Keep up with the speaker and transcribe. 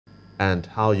and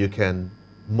how you can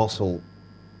muscle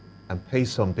and pay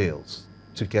some bills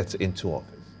to get into office.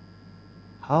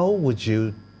 How would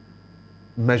you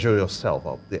measure yourself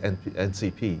up, the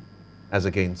NCP, as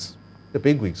against the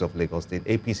bigwigs of Lagos State,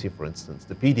 APC, for instance,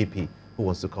 the PDP, who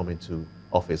wants to come into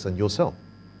office, and yourself?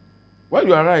 Well,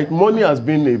 you are right. Money has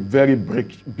been a very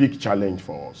big challenge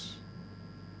for us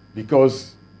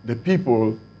because the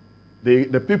people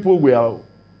we are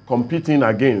competing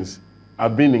against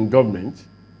have been in government,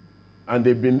 and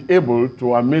they've been able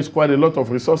to amass quite a lot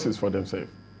of resources for themselves.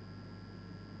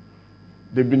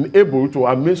 They've been able to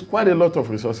amass quite a lot of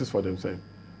resources for themselves.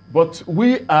 But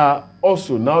we are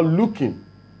also now looking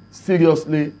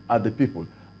seriously at the people.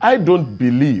 I don't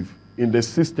believe in the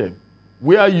system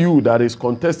where you that is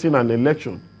contesting an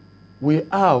election, we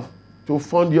have to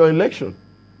fund your election.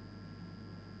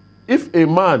 If a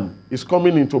man is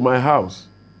coming into my house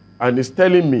and is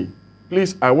telling me,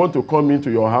 please, I want to come into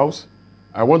your house,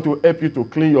 I want to help you to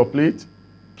clean your plate,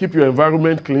 keep your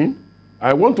environment clean,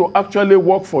 I want to actually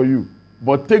work for you,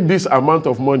 but take this amount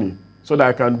of money so that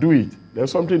I can do it, then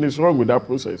something is wrong with that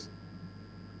process.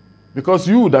 Because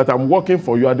you that I'm working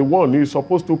for, you are the one who is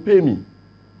supposed to pay me.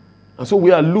 And so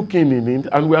we are looking in it,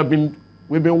 and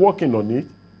we've been working on it,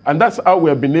 and that's how we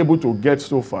have been able to get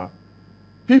so far.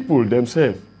 People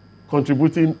themselves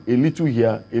contributing a little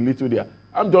here, a little there.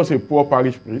 I'm just a poor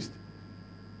parish priest,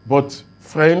 but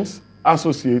friends,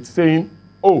 associates saying,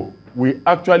 oh, we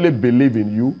actually believe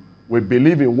in you, we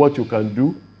believe in what you can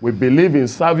do, we believe in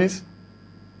service.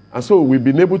 And so we've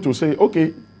been able to say,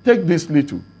 okay, take this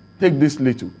little, take this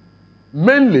little.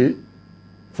 Mainly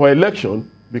for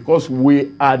election, because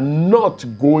we are not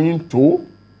going to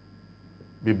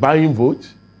be buying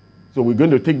votes. So we're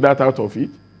going to take that out of it.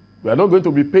 We are not going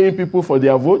to be paying people for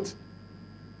their votes,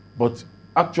 but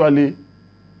actually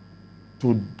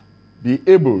to be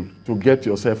able to get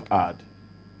yourself heard.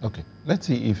 Okay, let's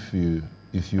see if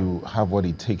you have what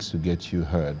it takes to get you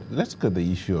heard. Let's look at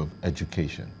the issue of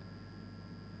education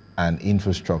and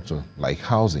infrastructure, like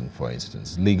housing, for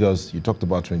instance. Lagos, you talked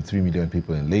about 23 million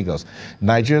people in Lagos.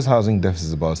 Nigeria's housing deficit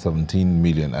is about 17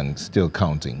 million and still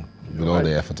counting with all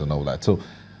the effort and all that. So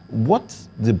what's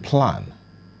the plan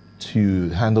to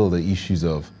handle the issues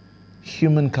of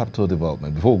human capital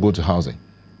development before we go to housing?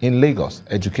 In Lagos,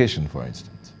 education, for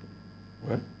instance.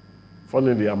 Well,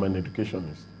 funnily, I'm an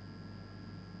educationist.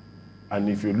 And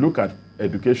if you look at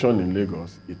education in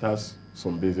Lagos, it has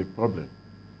some basic problems.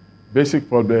 Basic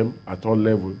problem at all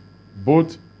levels,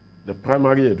 both the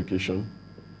primary education,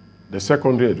 the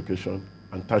secondary education,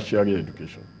 and tertiary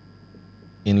education.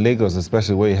 In Lagos,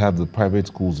 especially where you have the private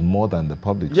schools more than the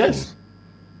public schools. Yes.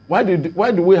 Why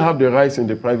do we have the rise in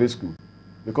the private school?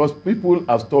 Because people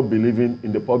have stopped believing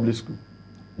in the public school.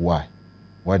 Why?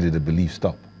 Why did the belief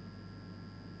stop?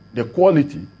 The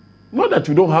quality. Not that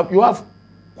you have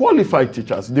qualified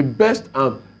teachers. The best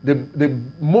and the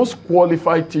most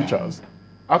qualified teachers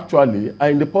actually are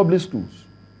in the public schools.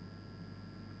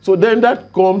 So then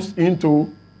that comes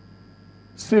into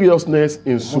seriousness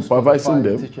in supervising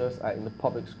them. Teachers are in the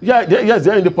public schools. Yeah, yes,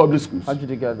 they're in the public schools. How did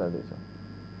you get that data?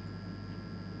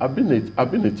 I've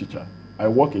been a teacher. I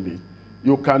work in it.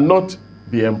 You cannot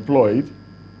be employed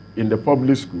in the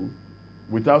public school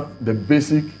without the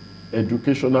basic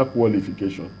educational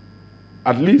qualification.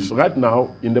 At least right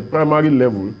now, in the primary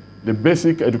level, the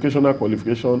basic educational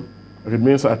qualification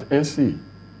remains at NC.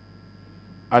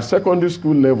 At secondary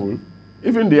school level,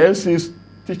 even the NC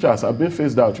teachers have been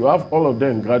phased out. You have all of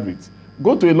them graduates.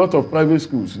 Go to a lot of private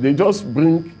schools. They just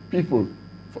bring people,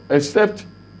 except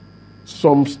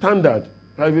some standard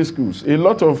private schools. A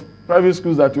lot of private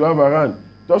schools that you have around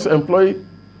just employ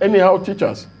anyhow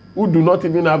teachers who do not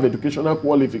even have educational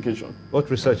qualification. What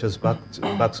research has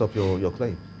backs up your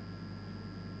claim?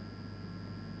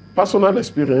 Personal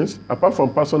experience. Apart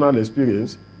from personal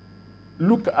experience,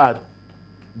 look at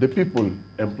the people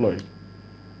employed.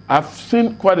 I've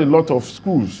seen quite a lot of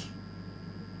schools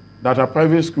that are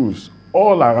private schools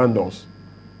all around us.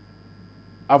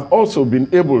 I've also been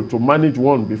able to manage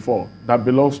one before that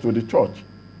belongs to the church.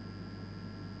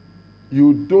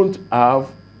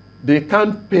 They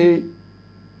can't pay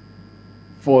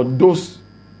for those,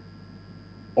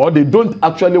 or they don't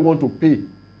actually want to pay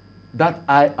that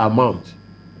high amount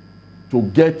to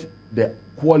get the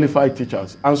qualified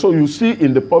teachers. And so you see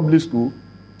in the public school,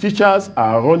 teachers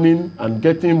are running and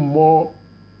getting more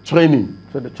training.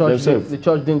 So the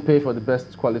church didn't pay for the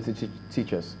best quality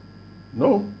teachers?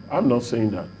 No, I'm not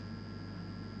saying that.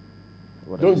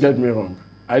 Don't get me wrong.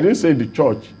 I didn't say the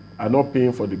church are not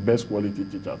paying for the best quality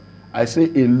teachers. I say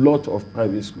a lot of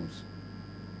private schools.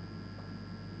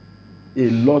 A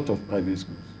lot of private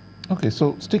schools. Okay,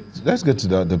 so let's get to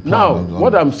the plan. Now,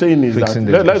 what I'm saying is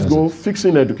that let's go fixing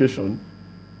fixing education,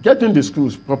 getting the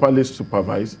schools properly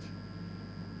supervised,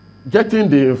 getting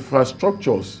the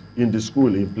infrastructures in the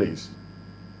school in place,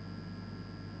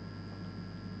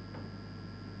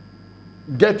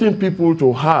 getting people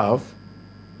to have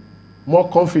more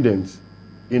confidence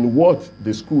in what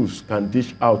the schools can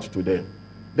dish out to them.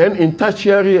 Then in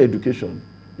tertiary education,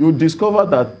 you discover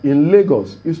that in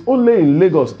Lagos, it's only in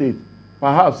Lagos State,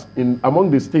 perhaps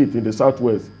among the states in the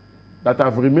Southwest, that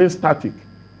have remained static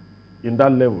in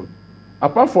that level.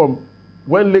 Apart from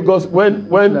when Lagos, when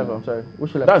level, I'm sorry.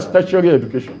 Which level? That's tertiary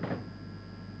education.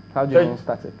 How do you mean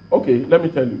static? Okay, let me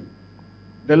tell you.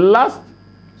 The last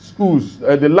schools,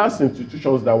 the last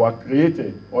institutions that were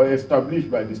created or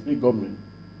established by the state government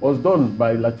was done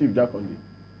by Lateef Jakonde.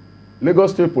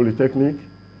 Lagos State Polytechnic,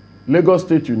 Lagos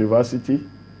State University,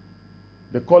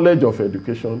 the College of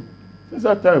Education. Since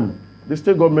that time, the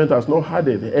state government has not had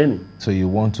any. So you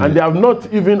want to... And they have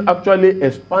not even actually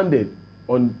expanded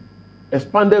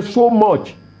so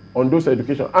much on those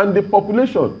education. And the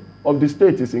population of the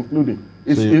state is increasing.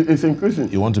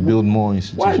 You want to build more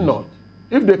institutions? Why not?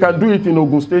 If they can do it in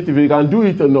Ogun State, if they can do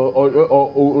it in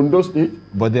Ondo State,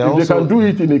 but if they can do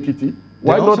it in Ekiti,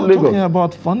 why not Lagos? They're also talking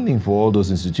about funding for all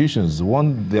those institutions.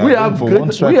 We have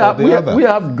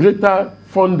greater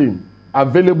funding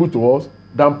available to us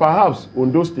than perhaps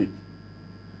Ondo State.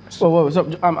 So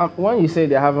when you say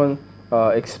they haven't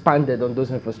expanded on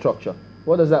those infrastructure,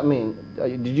 what does that mean?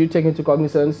 Did you take into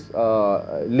cognizance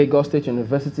Lagos State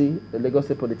University, the Lagos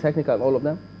State Polytechnic, and all of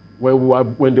them?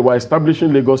 When they were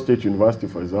establishing Lagos State University,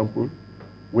 for example,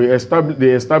 they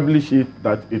established it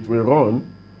that it will run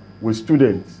with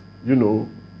students,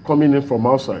 coming in from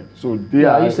outside. So there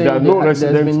are no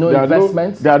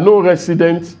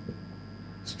resident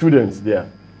students there.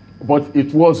 But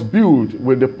it was built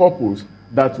with the purpose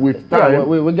that with time,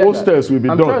 hostels will be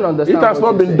done. It has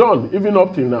not been done, even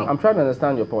up till now. I'm trying to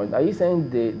understand your point. Are you saying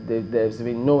there's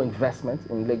been no investment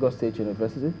in Lagos State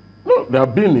University? No, there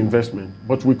have been investment,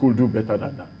 but we could do better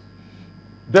than that.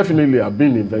 Definitely have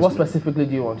been investment. What specifically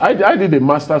do you want? I did a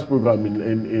master's program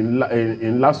in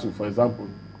LASU, for example.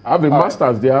 I have a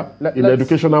master's there in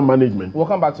educational management. We'll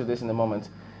come back to this in a moment.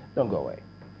 Don't go away.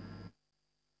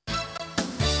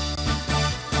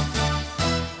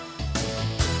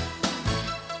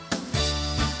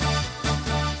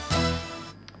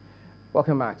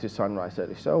 Welcome back to Sunrise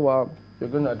 30. So you're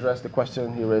going to address the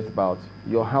question he raised about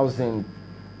your housing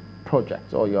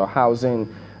project or your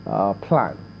housing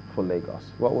plan for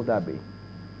Lagos. What would that be?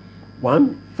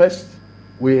 First,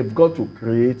 we have got to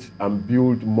create and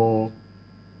build more,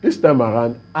 this time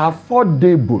around,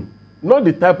 affordable, not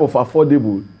the type of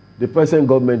affordable the present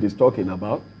government is talking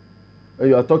about.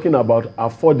 You are talking about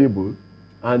affordable,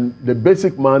 and the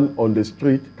basic man on the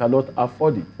street cannot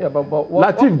afford it. Yeah, but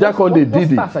Lateef Jakonde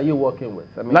did it. What stats are you working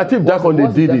with? I mean, Lateef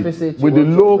Jakonde did it with the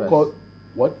low cost.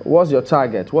 What? What's your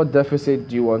target? What deficit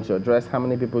do you want to address? How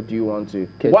many people do you want to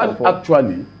cater for?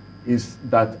 Actually is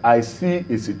that I see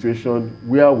a situation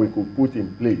where we could put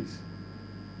in place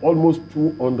almost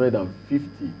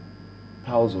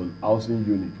 250,000 housing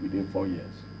units within 4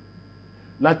 years.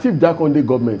 Lateef Jakonde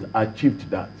government achieved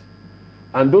that.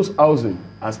 And those housing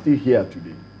are still here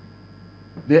today.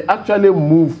 They actually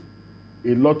moved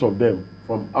a lot of them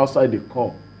from outside the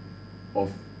core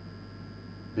of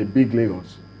the big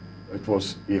Lagos. It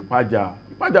was Ipaja.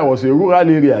 Ipaja was a rural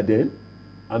area then,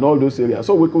 and all those areas.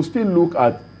 So we could still look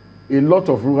at a lot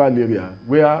of rural areas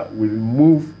where we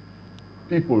move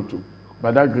people to.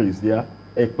 Badagry is there,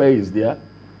 Ekpe is there,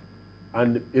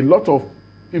 and a lot of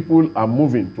people are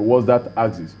moving towards that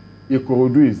axis.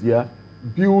 Ikorodu is there.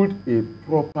 Build a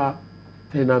proper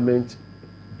tenement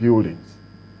buildings,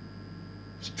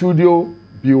 studio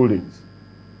buildings.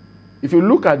 If you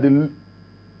look at the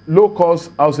low-cost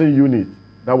housing unit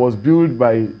that was built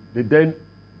by the then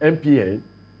MPN,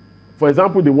 for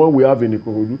example, the one we have in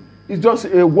Ikorodu, it's just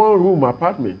a one-room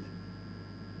apartment,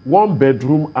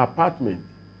 one-bedroom apartment.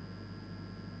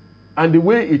 And the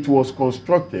way it was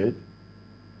constructed,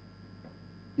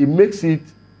 it makes it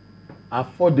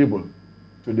affordable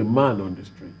to the man on the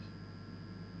street.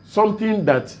 Something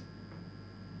that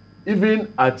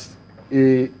even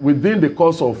within the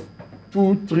course of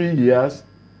 2-3 years,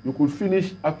 you could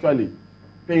finish actually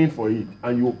paying for it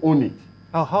and you own it.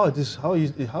 How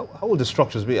will the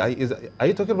structures be? Are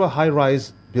you talking about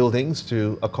high-rise buildings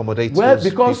to accommodate those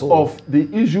because people? of the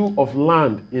issue of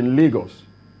land in Lagos,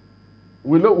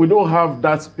 we don't have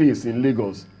that space in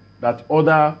Lagos that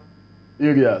other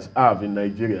areas have in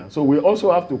Nigeria. So we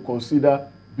also have to consider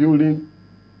building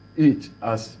it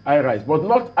as high-rise, but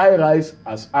not high-rise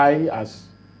as high as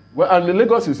Well, and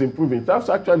Lagos is improving. That's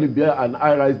actually be an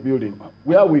high-rise building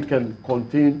where we can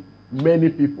contain many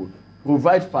people,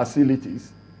 provide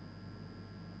facilities,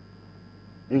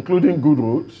 including good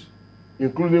roads,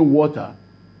 including water.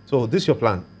 So this is your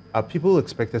plan. Are people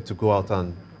expected to go out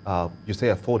and, you say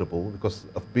affordable, because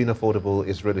of being affordable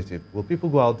is relative. Will people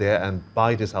go out there and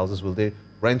buy these houses? Will they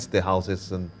rent the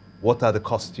houses? And what are the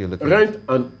costs you're looking at?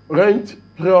 Rent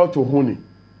prior to owning.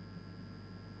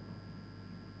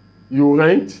 You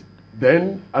rent,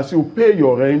 then as you pay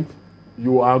your rent,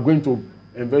 you are going to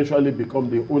eventually become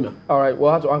the owner. All right,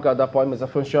 we'll have to anchor at that point. Mr.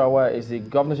 Funshawa is the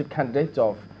governorship candidate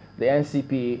of the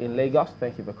NCP in Lagos.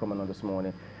 Thank you for coming on this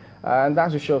morning. And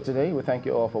that's the show today. We thank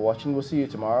you all for watching. We'll see you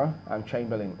tomorrow. I'm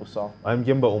Chamberlain Usal. I'm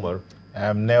Gimba Omar.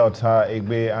 I'm Neota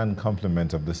Egbe and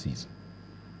compliment of the season.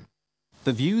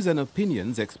 The views and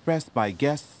opinions expressed by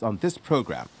guests on this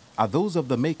program are those of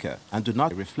the maker and do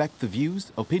not reflect the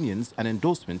views, opinions, and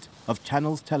endorsement of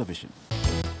Channels Television.